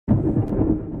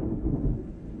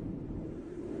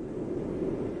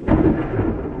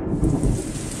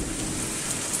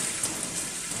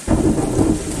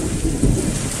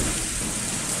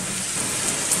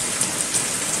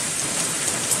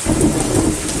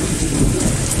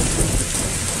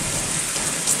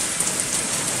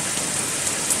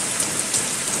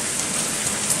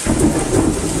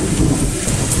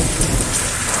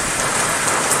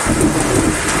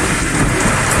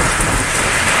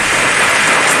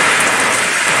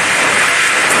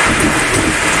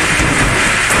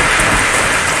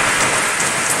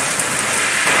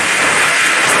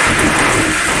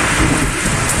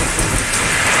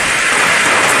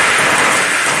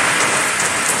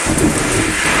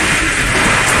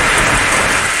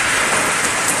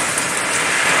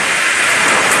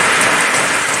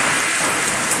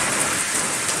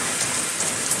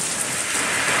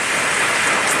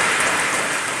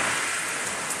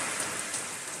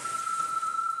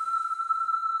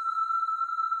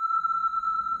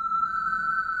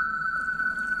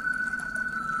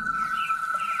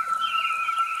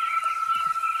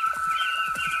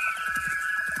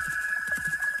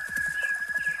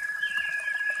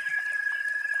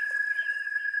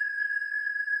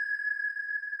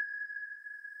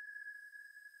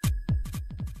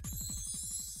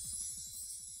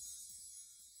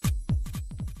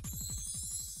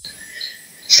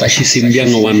Sashi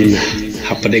simbiang wan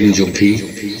hapadeng jumpi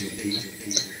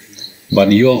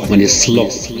ban yo mani slok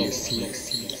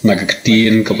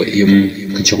nagaktiin ka ba im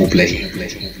kajong play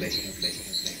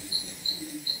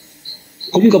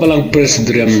kum ka balang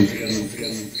presdrem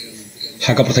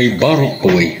haka patay barok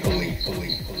away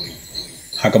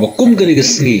haka ba kum gani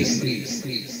gasngi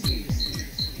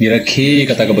nirakhi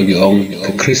kata ka bagyong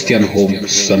ka Christian home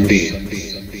Sunday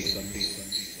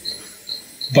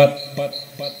but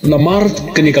namar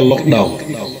kani ka lockdown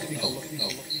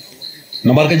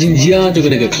namar ka jinjia juga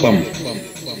kani ka klam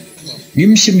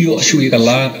nimsim yo asu ka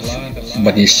la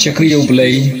bani syakri yo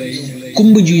play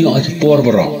kum buju yo at por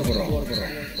barok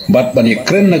bat bani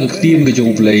kren na ka team ka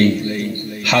jong play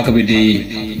haka bidi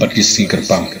bat kisi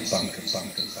kerpang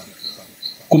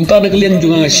kumta na kalian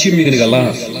juga ngasim ni kani ka la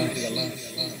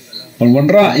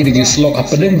wanra igi jing slok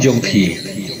apadeng jong pi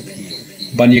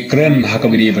bani kren haka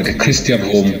bidi bat Christian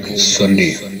home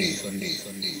Sunday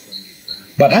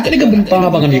bat haka ni ka benta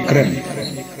bangan kren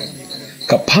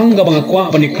kapang ka bang kwa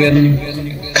bani kren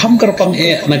kam kerpang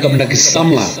na ka benda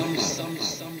kisamla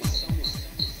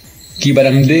ki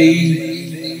barang day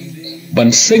ban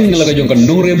sing laga jong kan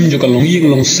nurem jong kan longying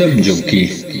long sem jong ki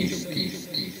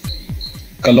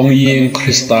kalong ying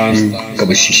Kristan ka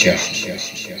basisya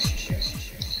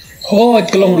hot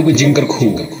kalong rugo jingkar khu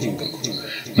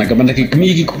na ka benda ki kmi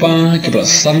ki kupa ki ba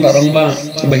sang darang ba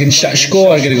bahin syak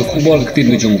skor ki ka kubol ki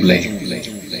tin jong blay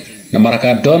na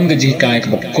maraka don ka jikai ka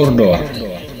kordor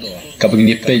ka bing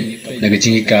nipe na ka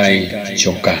jikai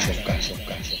jongka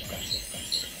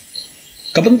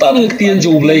kabenta na ktian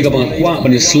jong blay ka bang kwa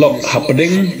bani slok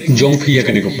hapadeng jong pia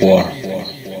ka ni ko por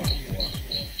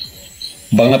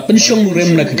bang pensyong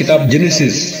rem na kitab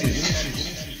Genesis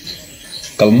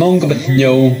kalmong ka bat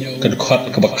nyaw ka khat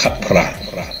ka bakhat pra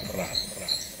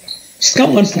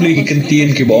skam an puli ki kentian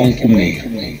ki baong kumni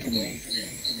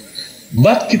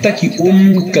bat kita ki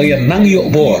kaya nang yo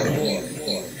bor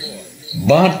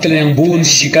bat kaliang bun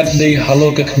sikat day halo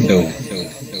ka kendo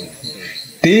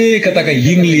te kata ka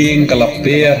yingling kala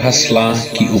per hasla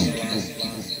ki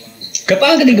kata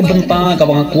ka ni benta ka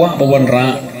bang kwa bawanra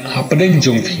hapadeng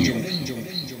jong pi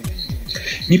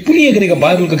ni puli ka ni ka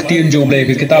Bible ka tian jong blay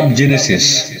ka kitab Genesis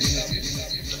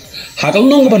hakal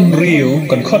nong ban rio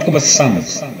kan khot ka basam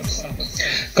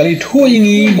kali thua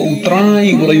ingi ba utrai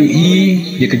ulayu i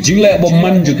ya ka jingla ba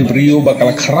man jo ki rio ba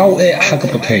kala khrau haka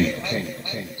pathai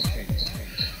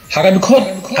hakan khot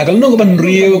hakal nong ban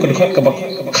rio kan khot ka ba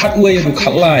khat we du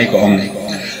khat lai ko ong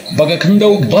baga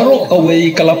khandau baro away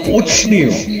kala potsniu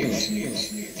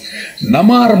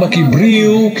namar ba ki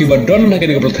brio ki ba don na ka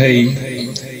pathai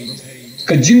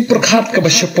ka jing prakhat ka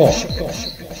ba shapo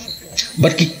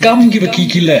bat ki kam ki ba ki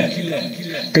kila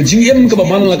ka jing em ka ba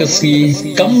man la ka si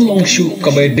kam long shu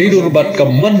ka ba dedur bat ka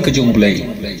man ka jong blay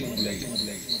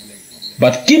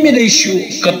bat kimi dai shu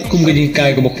kat kum ga jing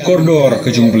kai ka ba kordor ka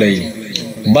jong blay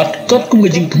bat kat kum ga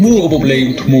jing tmu ka ba blay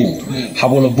tmu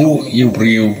habola bu yu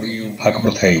brio ha ka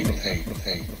prathai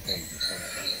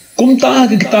kum ta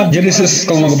ka kitab Genesis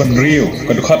ka ma ban rio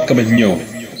ka khat ka ba nyo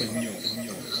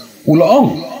ulaong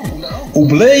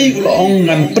ublay ulaong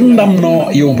ngan pendam no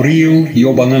yo brio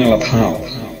yo bangang la thao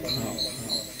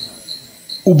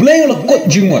ublay la kot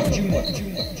jingmot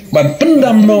ban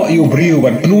pendam no yo brio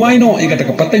ban penuai no i kata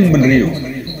ka pateng ben rio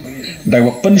dai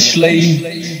wak pen slay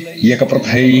ya ka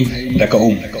prathai da ka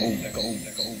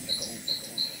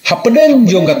hapadeng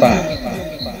jong kata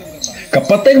ka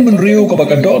pateng ben rio ka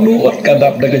baka donu ot ka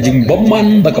dap da ka jing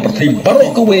bomman ba ka prathai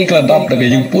barok ka we ka dap da ka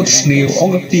jing put snew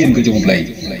ong ka tien ka jong blay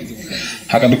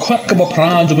hakan khot ka ba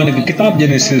pra jo me ka kitab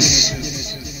Genesis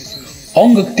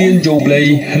ong ka tien jo blay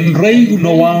henrei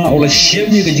noa ola shem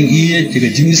ni ka jing ie ka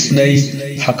jing snai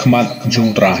hakmat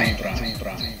jong trai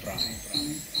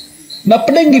na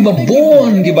pedeng gi ba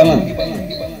bon gi balang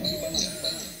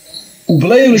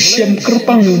ublay ul shem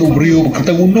kerpang no brio ka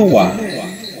ta noa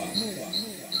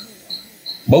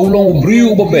baulong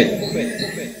brio ba be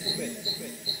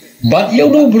bat yo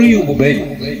no brio ba be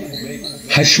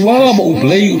haswa ba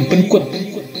ublay un penkut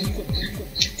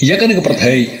ya kan ka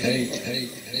prathai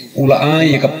ula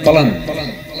ai ya ka palan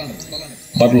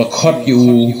bat la khot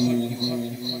yu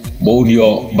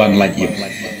bodio ban lagi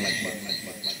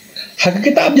hak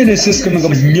kitab Genesis kan ka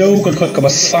nyau kan khot ka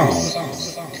basau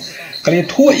kali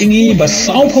thua ingi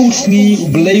basau phus ni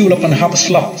ublay ula pan hap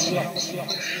slap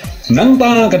nang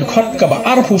ta kan khot ka ba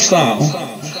ar phusa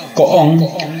ko ong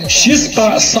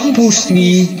shispa sampus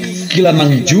ni kila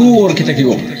nang jur kita ki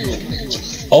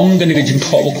ong gani ka jing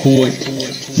tho ba khoi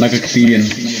na ka tien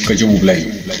ka jong blay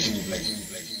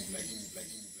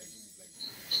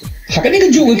hakani ka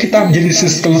jong kitab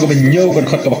Genesis kan ka nyaw kan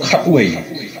khat ka khat we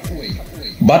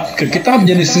bat ke kitab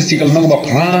Genesis kalau nang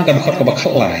bapra kan khot ka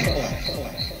bakhalai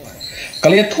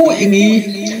kalau tu ini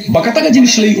bakata ka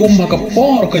jenis lei maka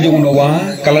por ka jong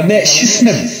Noah kalau ne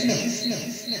shisnem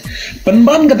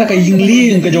penban kata ka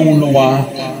yingling ka jong Noah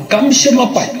kam shem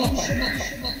lapai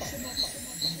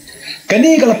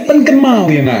kani kalau penken mau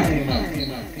ya na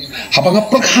hapa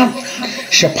ngaprak hat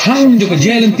syapang juga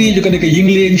jelenti juga ka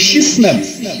yingling shisnem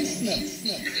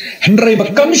hendrai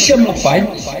bakam shem lapai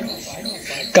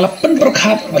kalau pen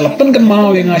perkhat kalau pen kan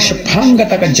mau yang syapang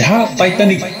kata ka jahat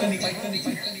Titanic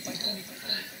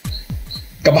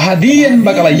kebahadian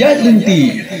bakal ayat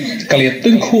nanti kalian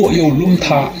tengku yo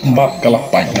lumta bakal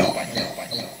panjang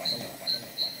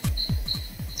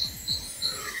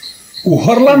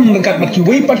uharlan dekat mati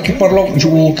wipat ki perlok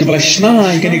ju ki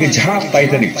belasna ikani ke jahat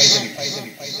Titanic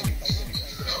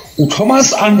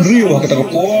Thomas Andrew kata ke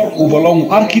por ubalong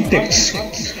architects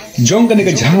jong kani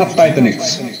ke jahat Titanic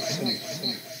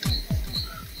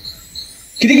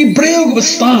kini ki breu ke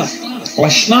besar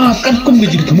lasna kan kum ke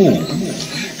jitmu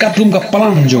katum ka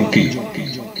palang jongki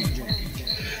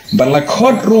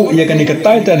balakot ru ya kani ke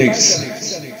Titanic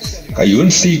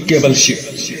kayun si cable ship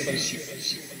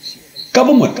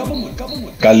kabumut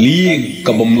kali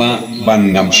kabumla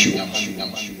ban ngamshu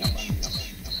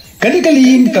kali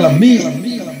kalami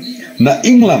na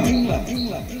England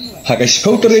haga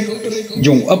spoutere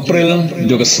jong April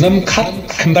juga senam khat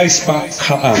khandai spa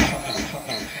khaan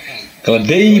kalau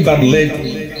day ban le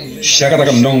syakata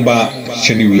kam nong ba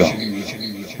New York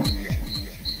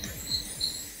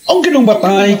ong kinong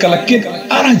batay kalakit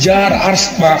arajar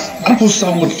arspa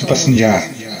arpusamut pasenjar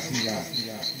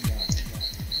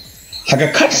haga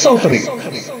khat sauteri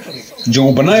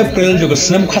jong banai April juga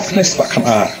senam khat khandai spa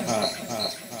khaan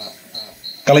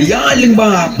kalau ya ling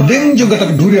ba bedeng juga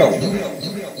tak duriau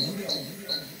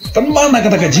tanmana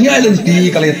kata ka jingai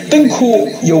lenti kalau tengku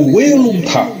yo welum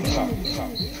tha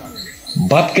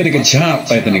bat kari ke jahat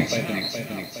Titanic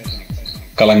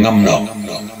kalau ngamno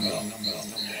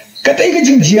kata ika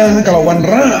jingjia kalau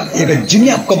wanra ika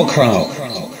jinyap ka bakrau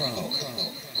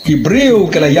Ibreu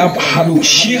kalau yap hadu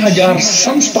 1000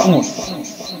 samspangut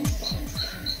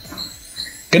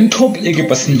kentop ika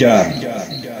pasenjar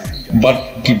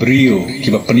bat Ibreu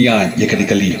kiba penian ika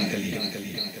dikali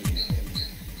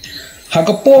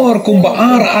hakapor kumba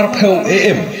arpeu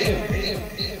em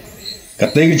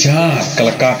katanya jahat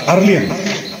kalau kat arlian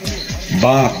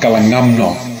bat kalau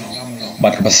ngamno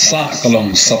bat besar kalau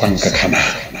satang ke kana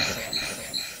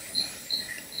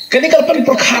kini kalau pen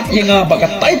perkhat yang apa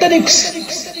kat Titanic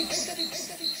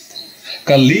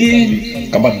kalien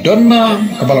kabat donna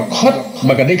kabal khot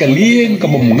bagade kalien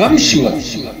kabum ngamshu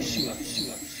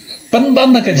pen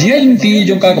banda ka jenti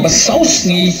jongka ka saus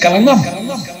ni kalangam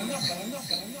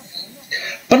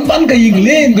pen ban ka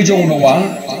yingleng ke jong Noah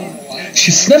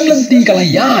shisnam lenti kala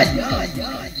yai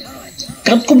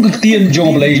kat kum ketian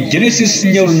jong blai Genesis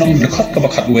nyol nong dekat ka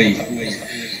bakhat wei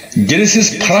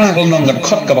Genesis pragal nong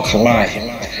dekat ka bakhalai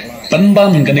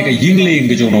tanban kane ka yingling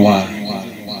ke jong Noah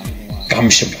kam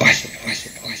sempai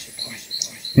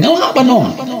ngala pa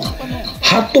nong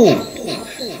hatu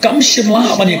kam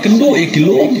semla pa ni kendo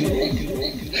ikilong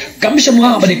kam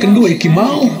semla pa ni kendo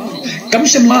ikimau kam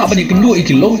semla pa ni kendo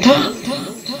ikilong tha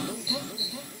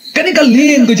kani ka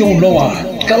lieng ke jong Noah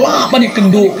kala pani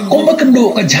kendo komba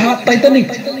kendo ka jahat Titanic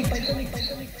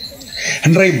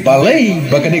hendrai balai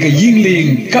bakane ka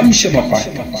yingling kam syamapa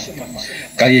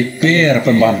kai per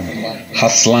pemban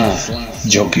hasla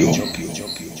jogyo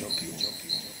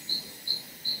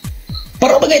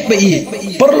para bagait bai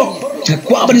perlok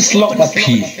kwa bani slok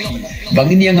bapi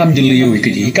bangin yang ngam jeliu ke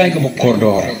ji kai ka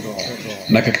mokordor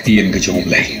nakaktian ke jong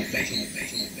blai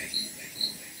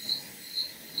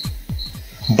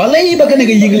balai bagane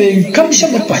ga yingleng kam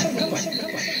syamapat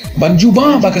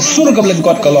banjuba baga surga blen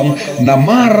kot kalong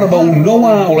namar bau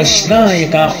Noah olasna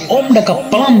ka om da ka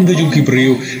palam ge jung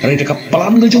kibreu re da ka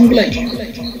palam ge jung blai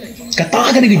kata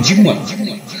ga ge jimma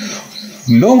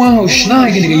Noah olasna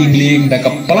ge ge yingleng da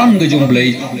ka palam ge jung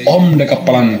blai om da ka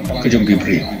palam ge jung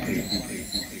kibreu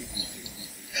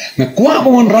na kwa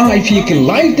bon ra ai fi ke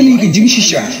lightly ge jing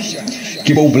shisha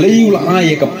ki bau blai ula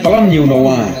ai ka palam yu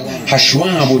Noah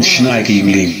hashwa bud shnai ki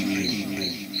yingling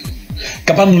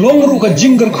kapan longru ka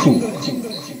jinggar khu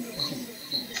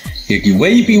ki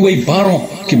wei pi wei baro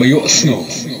ki bayo snow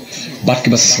bat ki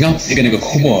bas ngam ikane ka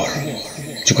khubor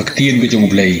chuka tien ke jong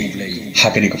blai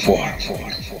hakane ka por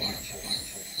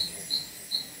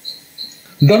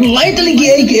don lightly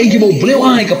ki bo bleu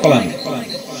ai ka palan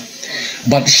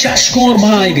bat shashkor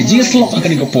mai ke jislok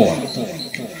akane ka por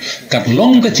kat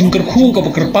long ka jinggar khu ka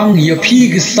kerpang ya phi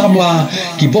ki samla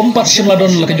ki bompat shimla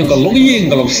don la ka jong ka longyeng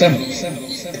ka long sem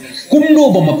kumno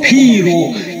ba ma phiro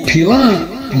phila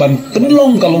ban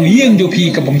penlong kalong lieng jo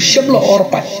phi ka bom shem lo or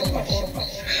pai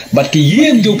bat ki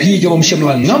lieng jo phi jo bom shem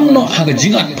la ngam no ha ga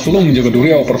jingat phlong jo ga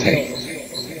duriao par thai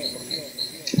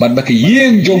bat ba ki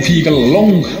lieng jo phi ka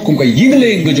long kum ka ying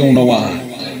leng ga jong no wa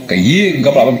ka lieng ga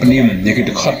ba ban pnim ne ki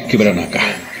khat ki barana ka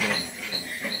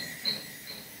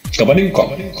kabaning ko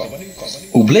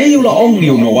ublei la ong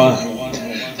liu no wa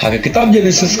ha ka kitab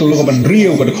Genesis ko lo ban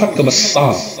rio ka khat ka basa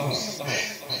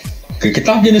ke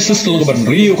kitab Genesis lo ban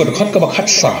rio ka khat ka ba khat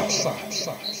sa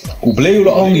ublei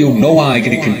la ong liu no wa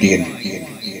ki kintin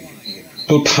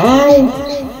to thao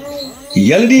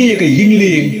yaldi ka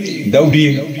yingli daudi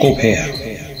ko phe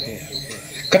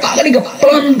kata ka ni ka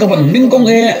plan ka ban ning kong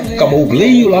e ka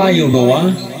ublei la liu no wa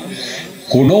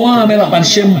Kunoa mela ban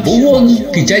shem buon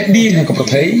ki jait di ha ka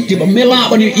pathai ki ba mela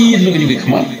ban i lu ki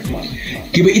khmat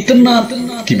ki ba itna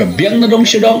ki ba biang na dong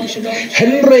shedong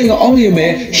henre nga ong ye me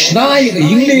snai ga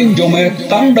yingling jo me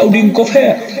tang dau ding ko phe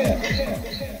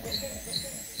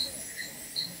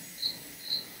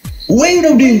wei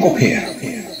dau ding ko phe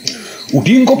u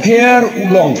ding ko phe u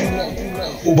long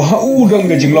u ba u dong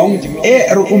ga jinglong e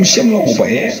ru shem long u ba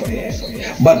e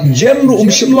bat jem ru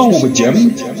shem long u ba jem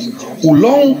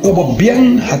ulong uba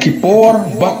biang hakipor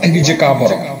bat agi jakabor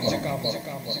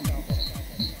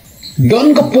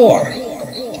don kapor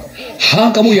ha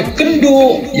kamu ya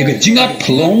kendo ya ga jingat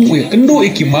phlong ya kendo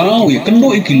ikimau ya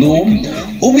kendo ikilom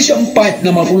sampai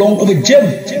nama ulong uba jem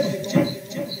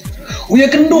ya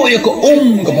kendo ya ko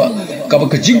ka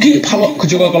ba jingi phalok ko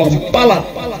joga kalong palat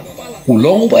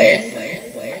ulong uba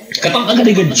kata aga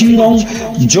de ga jingong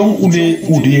jong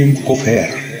uding ko fer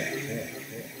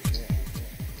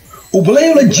ublay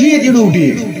la jid yu di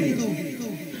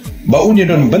ba unya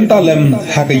don bentalem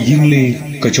ha ka yingli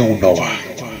ka jong nawa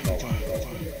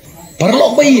parlo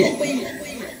bai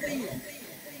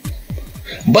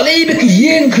balai be ki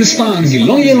yen kristan gi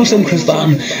long yelo sem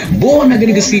kristan bo na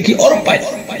gani ga ki orpai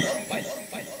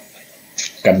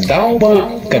ka daw ba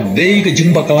ka dei ka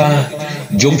jing bakla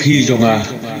jong phi jonga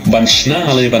ban shna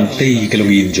le ban tei ka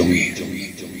long yin jongi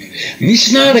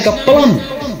nisna re ka plan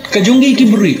ka jongi ki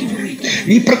bri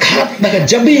ni prakhat daga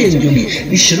jabe jungi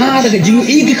ni shna daga jingu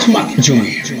igi khmat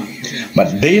jungi but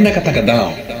dei na kata ka daw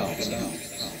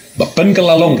ba pen ka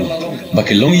lalong ba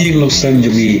ki long ying lo san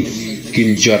jungi kin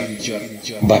jot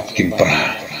bat kin pra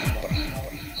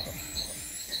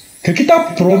ke kitab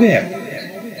proverb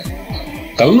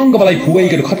kalong ka balai kuai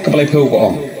ka khat ka balai pheu ko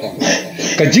ong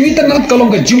ka jingi tanat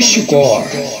kalong ka jing shukor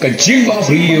ka jing ba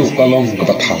riu kalong ka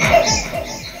bathala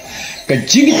ka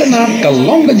jingi tanat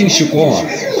kalong ka jing shukor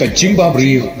ka jing ba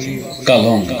riu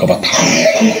kalong ka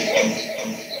bathala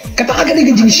kata aga ni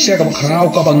ka jing sha ka khau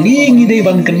ka bangi dei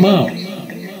ban kan ma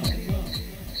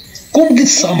kum git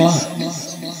sama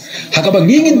ha ka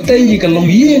bangi ngin tai ka long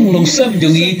yeng long sam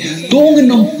jungi tong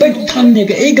nom pek than ne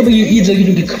ka e ka ba yu i za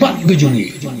yu ki khmat ga jungi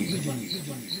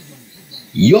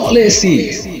yo le si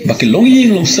ba ki long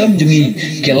yeng long sam jungi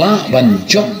ke la ban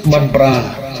jok ban pra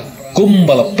kum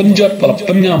bala penjot bala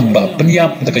penyam ba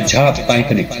penyap ta ka jhat tai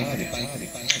ka ni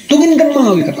tungin kan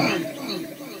ma wi kata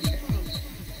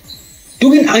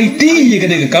tungin IT ye ka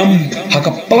de kam ha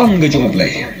ka plan ga jong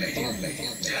play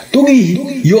tungi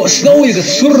yo snow ye ka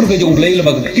sur ga jong play la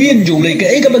ba ka kien jong play ka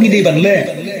e ka bagi de ban le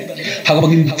ha ka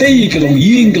bagi tei ka long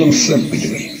yeng ka long sam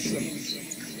bi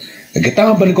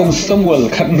kita ban kong Samuel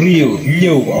khat riu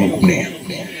nhiều ong kum ne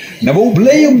na bo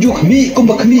blayum juk mi kum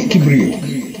ba khmi kibriu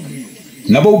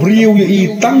na bo briu ye i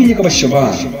tang ye ka ba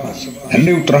shaba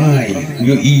haneu trai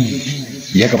ye i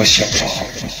ye ka ba shaba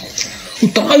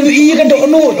utang ye i ka do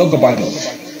no ka ba do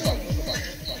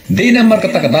de na mar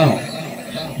kata ka daw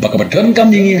ba ka ba dan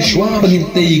kam ye shwa ba ni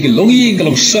te ke long ye ka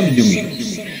long sam jungi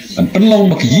an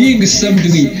penlong ba ki ye ke sam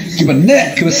jungi ki ba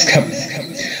ne ki ba skap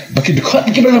baki dekat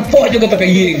ki ban po jo kata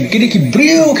yeng kini ki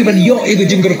brio ki ban yo e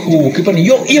jingger ku ki ban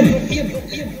yo im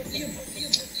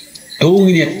tong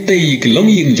ni tei ki long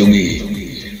yeng jongi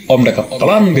om da ka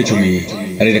plan ke jongi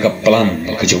ari da ka plan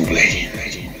ke jongle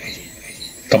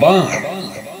kabar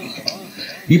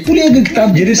ipule ke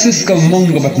kitab Genesis ka mong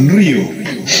ka bat rio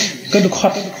ka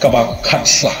dekat ka ba khat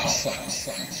sa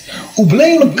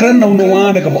ublay lo kran na no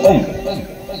da ka ong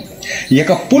ya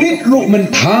ka pulit ru men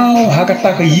thao ha ka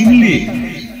ta ka yingli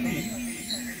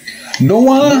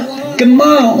Noah kan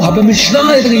mau haba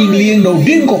misnai dengan lieng no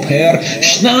ding ko pher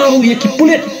snau ye ki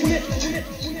pulet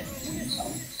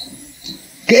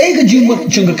ke ga jimat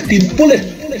chung ka tin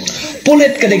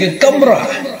pulet ka de ka kamera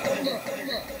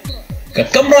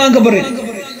ka berit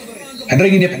ada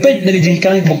ini pet dari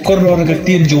jikan ko korro ka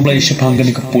tin jumlah sepang ka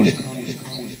ka pulet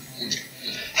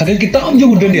hakan kita am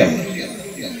jung den dia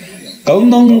kau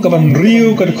nong ka ban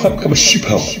riu ka khat ka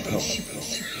shipau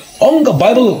Ong ka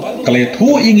Bible kalau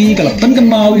thu ingi kalau pengen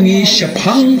mau ingi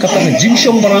siapang kata jing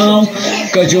song barang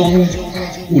kajong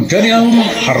udariang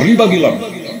hari bagilan.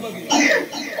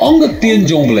 Ong ka tien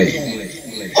jong lay.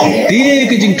 Tie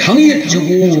kajing kangit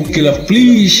jugu kila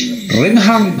please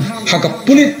renhang haka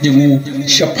pulit jugu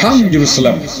siapang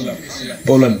Jerusalem.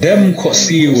 Bola dem ko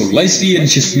siu laisian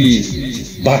siswi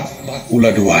bat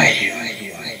ula duai.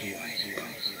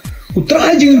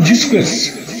 Utra jing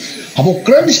Jesus. Abo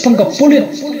krans pangka pulit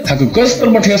hagu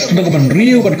gospel Matias tu kaban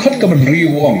riu kan khot kaban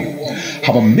riu ong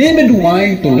haba meme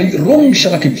duai to leng rong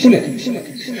syaki pulit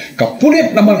ka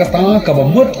pulit nama kata ka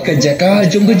bamot ka jaka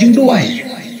jong ka jing duai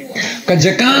ka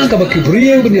jaka ka ba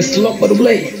kibriu kan slop padu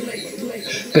blai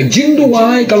ka jing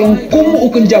duai kalong kum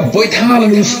u kan ja boy thala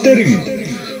nu steering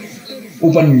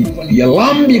uban ya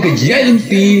lam ya ka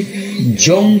jayanti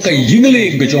jong ka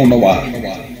yingle ka jong nawa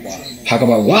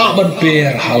hakaba wa ban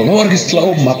per halor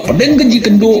gislau ma padeng kenji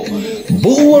kendo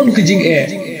buon kejing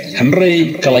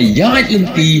henrei kala yai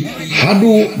lenti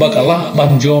hadu bakala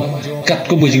banjo kat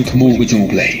ko bujing temu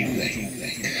kejung play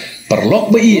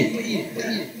perlok bai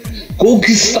ko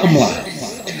kisamla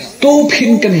to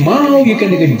phin kan mau ye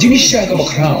kan jinisha ka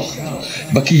bakrao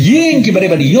baki yeng ki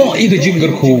bare bare yo i kejing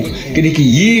garko kini ki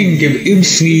yeng ke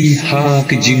imsi ha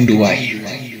kejing duai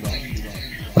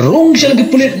rong shal ke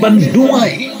pulit ban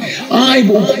duai ai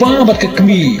bu pa bat ke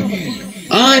kemi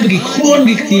ai bagi khon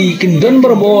gi kindan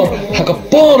berbor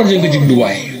hakapor je kejing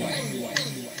duai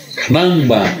nang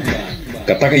ba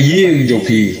kata ka yeng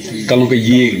joki kalau ka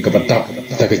yeng ka batap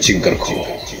ta ka jingkar kho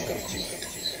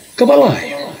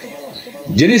kabalai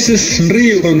Genesis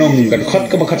nri runong kan khat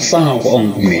ka bakhat sa ko ong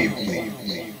ni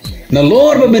na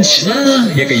lord ba men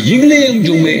shna ya ka yingleng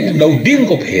jume dau ding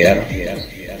ko pher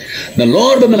na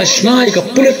lord ba men shna ka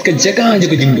pulit ka jaga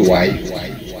je ka jing duai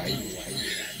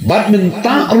bat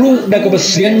minta ru da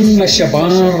kebesian na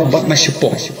syabar bat na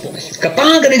syepok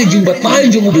kata kada ke jumbat mai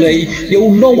jung blai ya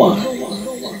unowa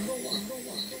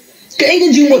kai ke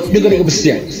jumbat de kada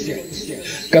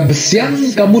kebesian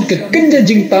kamu ke kenja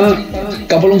jingta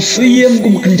ka bolong siem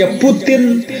kum kenja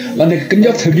Putin lan ke kenja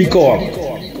thebikor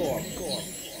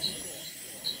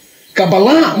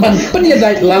kabala ban penya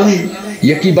dai lang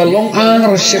yaki balong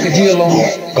ar syaka jilong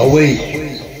kawe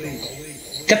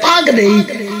kata kada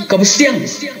kebesian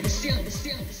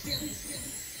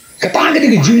kata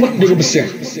ke jimat de kebesian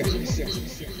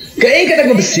kai kata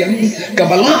kebesian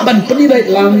kabala ban penilai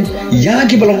lang ya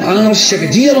ki balong ars ke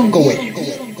jialong kowe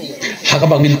haka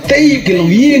bangin tei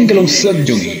kilong yeng kilong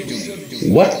sanjungi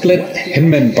wat klet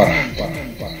henmen para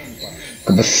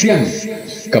kebesian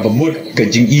kabamut ke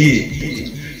jingi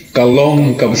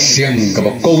kalong kebesian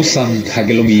kabakausan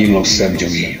hagilong yeng long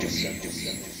sanjungi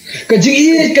kajing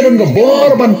iye kadon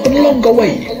gabor ban penlong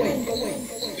kawai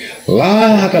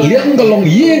lah kalian kalong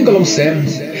yeng kalong sem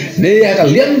ne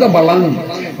kalian ka balang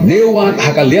newat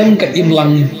kalian ka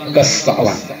imlang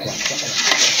kasalang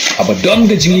abadon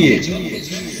kajing iye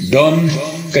don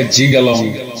kajing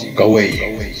kalong kawai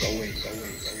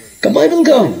kabaibang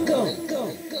kau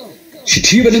si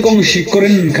tiba kong si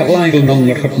koren kalai kalong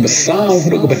ngerot besar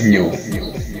hudu kebanyo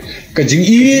kajing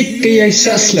iye kaya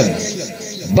saslam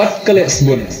bat kalek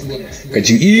sebut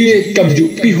kajing iye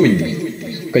kamju pihun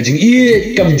kajing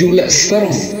iye kamju lek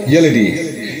sarong yaladi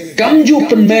kamju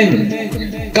penmeng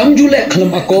kamju lek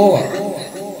kalam akor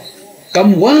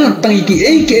kam wa tang iki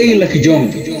eke lek jong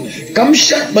kam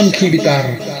syat ban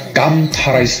kibitar kam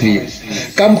tharai sni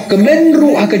kam kemen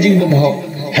ru akajing bomohok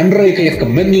henrei kaya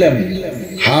kemen lem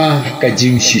ha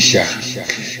kajing shisha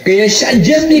kaya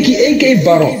syajam iki eke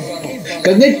baro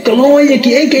kangai kloy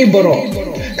iki eke baro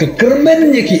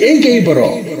kekermen ki eke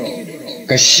baro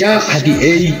kasya hadi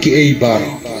eke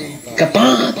baro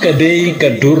kata kadai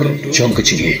kadur jong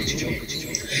kecil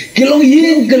kilong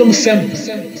yeng kilong sem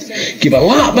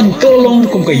kibala ban kolong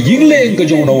kum ka yingleng ka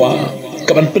jong rawa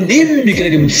kaban pendim di kena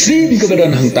dimsin ke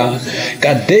badan hangta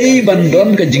kadai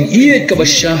bandon ka jing iye ka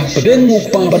basya pedeng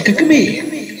upa bat ke kemi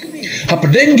ha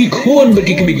pedeng gi khon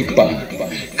bagi kemi gi pa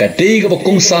kadai ka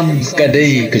bakongsan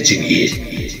kadai ka jing iye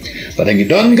padang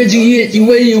don ka jing iye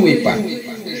iwe pa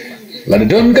la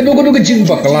don ka no ka jing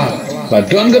bakla la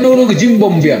don ka no ka jing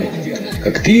bombian ka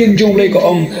tien jong le ko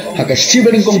ong ha ka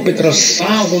siben kong petra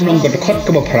sa ko nong ka khot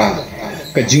ka bapra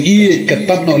ka jing iye ka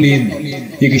tat no lin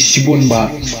yegi sibun ba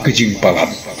ka jing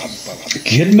palat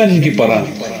kienman gi para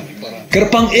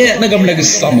kerpang nagam lagi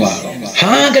samla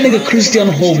ha ka ni ka Christian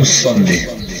home Sunday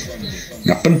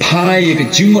na pen pai ka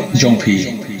jing jong pi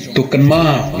to kan ma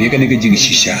ye ka ni ka jing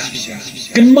shisha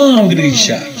kan ma ga ni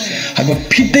shisha ha ba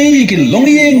pite ki long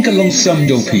yeng ka long sam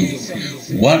jong pi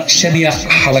wat shania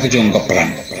hala ka jong ka pran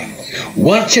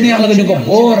wat shania hala ka jong ka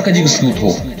bor ka jing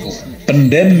snutho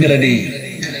pendem ga di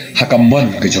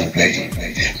hakaman ke jong play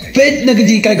pet na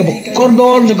gaji kai ka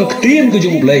kordon jo ka tim ke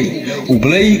jong play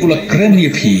ula kren ye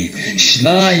phi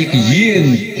snai ke yen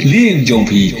lieng jong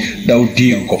phi dau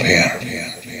ding ko pher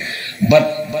but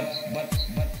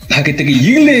hakite ke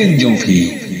yileng jong phi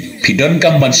don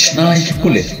kam ban snai ki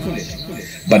kulet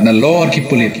but na lor ki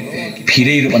pulit phi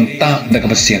re ban ta na ka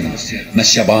pasien na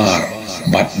shabar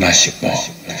but na shipo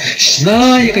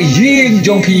snai ke yeng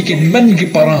jong phi ke man ki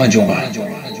para jonga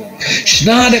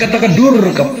snai ka ta ka dur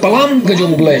ka palam ke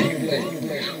jong play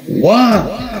wa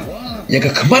ya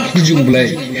ka khamat ke jong play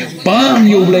pan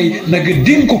yo play na ke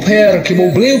ding ko pher ki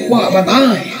mo play kwa ban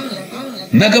ai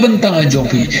na ka ban ta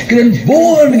jong phi kren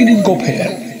bon ki ding ko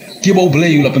pher ki mo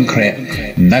play ula pen kre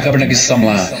na ka ban ki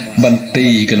samla ban te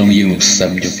ke long yu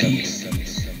sam jo ki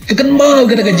ka kan ma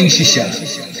ka ta ka jing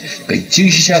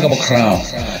shisha ka ba krao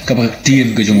ka ba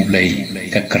tien ke jong play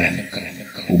ka kren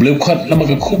ubleu khat lama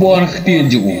ka khubon khtien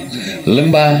jugu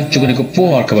lengba chugune ko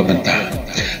por ka banta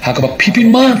ha ka ba phipin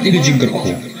ma ige jingkar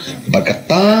khu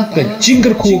bakata ka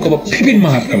jingkar khu ka ba phipin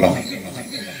ma ka long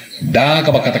da ka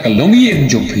ba kata ka longien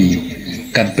jompi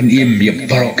kan pen im ya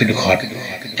parok ke khat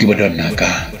ki badon naka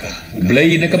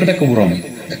blai na ka bata ka burom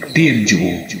tien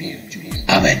jugu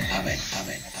amen